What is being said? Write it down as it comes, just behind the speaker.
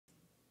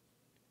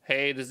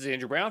Hey, this is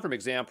Andrew Brown from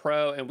Exam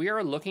Pro, and we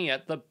are looking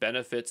at the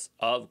benefits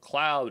of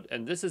cloud.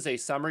 And this is a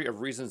summary of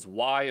reasons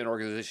why an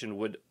organization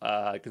would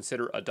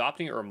consider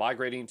adopting or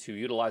migrating to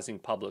utilizing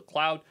public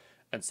cloud.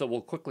 And so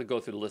we'll quickly go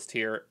through the list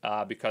here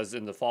because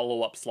in the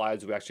follow-up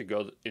slides, we actually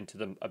go into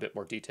them a bit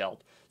more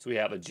detailed. So we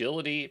have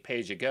agility,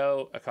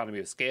 pay-as-you-go, economy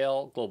of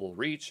scale, global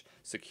reach,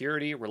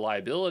 security,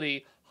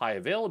 reliability, high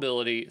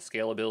availability,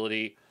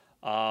 scalability,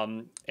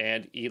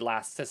 and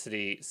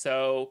elasticity.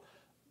 So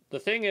the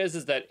thing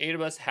is that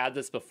AWS had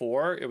this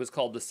before. It was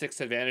called the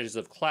 6 advantages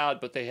of cloud,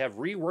 but they have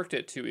reworked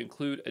it to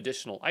include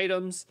additional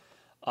items.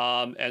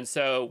 And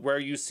so where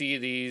you see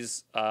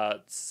these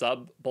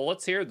sub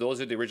bullets here,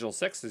 those are the original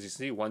 6, as you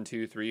see, 1,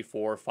 2, 3,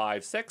 4,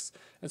 5, 6.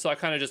 And so I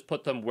kind of just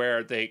put them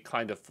where they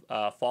kind of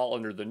fall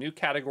under the new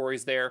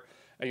categories there.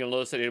 And you'll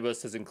notice that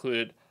AWS has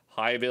included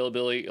high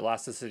availability,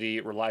 elasticity,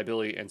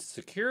 reliability, and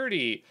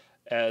security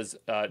as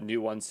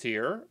new ones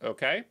here,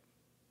 okay?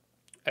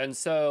 And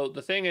so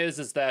the thing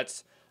is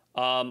that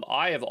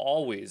I have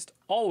always,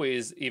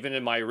 even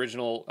in my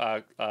original,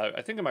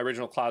 I think in my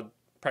original cloud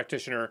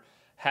practitioner,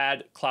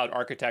 had cloud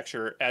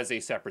architecture as a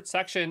separate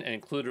section and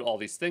included all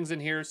these things in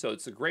here. So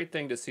it's a great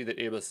thing to see that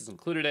AWS has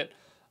included it.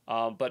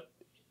 But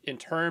in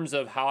terms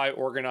of how I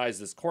organize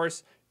this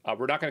course,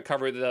 we're not going to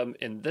cover them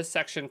in this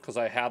section because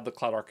I have the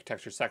cloud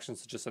architecture section,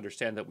 so just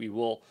understand that we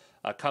will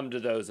come to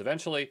those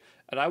eventually.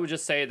 And I would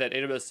just say that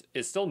AWS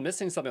is still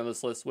missing something on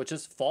this list, which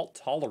is fault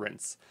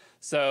tolerance.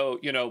 So,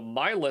 you know,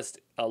 my list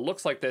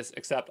looks like this,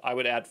 except I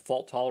would add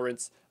fault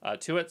tolerance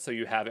to it, so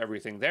you have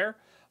everything there,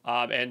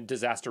 and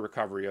disaster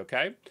recovery,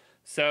 okay?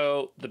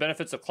 So the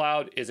benefits of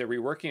cloud is a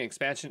reworking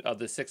expansion of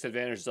the 6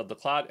 advantages of the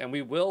cloud, and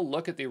we will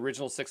look at the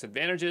original 6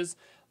 advantages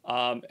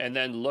and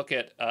then look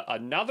at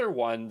another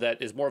one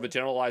that is more of a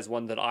generalized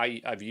one that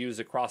I've used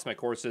across my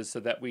courses so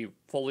that we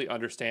fully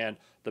understand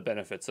the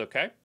benefits, okay?